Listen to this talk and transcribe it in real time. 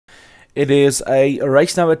It is a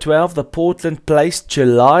race number 12, the Portland Place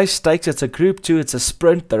July Stakes. It's a Group 2, it's a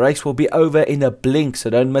sprint. The race will be over in a blink, so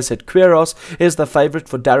don't miss it. Quiros is the favourite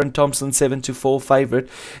for Darren Thompson, 7-4 favourite.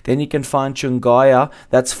 Then you can find Chungaya,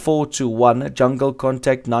 that's 4-1. Jungle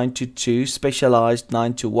Contact, 9-2. Specialised,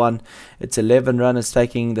 9-1. It's 11 runners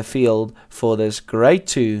taking the field for this Grade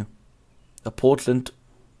 2, the Portland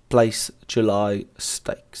Place July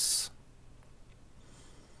Stakes.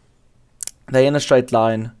 They're in a straight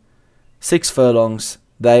line. 6 furlongs.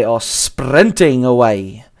 They are sprinting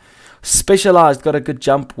away. Specialised got a good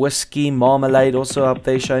jump. Whiskey Marmalade also up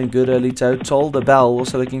there showing good early toe. Toll the Bell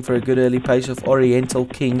also looking for a good early pace with Oriental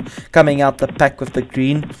King coming out the pack with the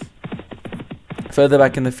green. Further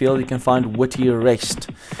back in the field you can find Witty Rest.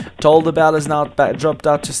 Toll the Bell is now dropped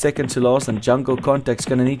out to second to last, and Jungle Contact's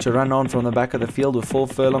going to need to run on from the back of the field with 4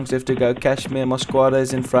 furlongs left to go. Kashmir Mosquada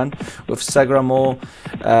is in front with Sagramore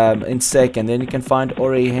in second. Then you can find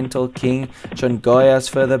Oriental King. Chungoya's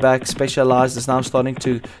further back. Specialised is now starting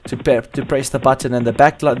to press the button, and the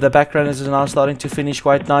back runners are now starting to finish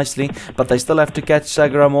quite nicely, but they still have to catch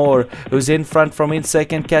Sagramore, who's in front from in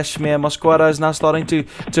second. Kashmir Mosquada is now starting to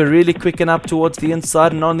really quicken up towards the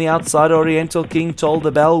inside, and on the outside Oriental King, Toll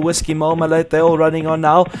the Bell, Whiskey Marmalade, they're all running on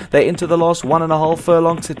now. They're into the last 1.5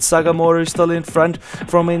 furlongs. It's Sagamore who's still in front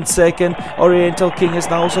from in second. Oriental King is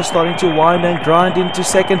now also starting to wind and grind into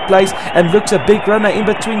second place and looks a big runner in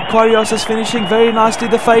between. Korios is finishing very nicely,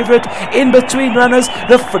 the favourite in between runners.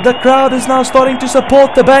 The crowd is now starting to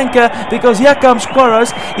support the banker because here comes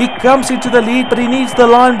Korios. He comes into the lead, but he needs the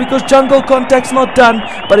line because Jungle Contact's not done,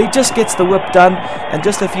 but he just gets the whip done and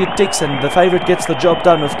just a few ticks, and the favourite gets the job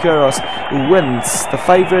done with Korios, who wins. The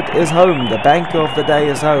favourite is home. The banker of the day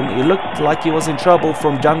is home. He looked like he was in trouble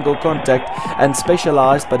from Jungle Contact and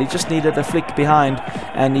Specialised, but he just needed a flick behind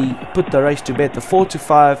and he put the race to bed. The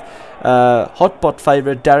 4-5 hot pot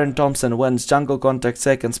favourite Darren Thompson wins. Jungle Contact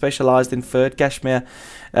second, Specialised in third. Kashmir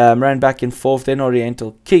ran back in fourth. Then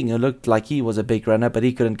Oriental King, who looked like he was a big runner, but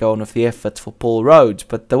he couldn't go on with the effort for Paul Rhodes.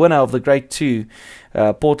 But the winner of the Grade 2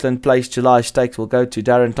 Portland Place July Stakes will go to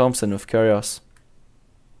Darren Thompson with Curios.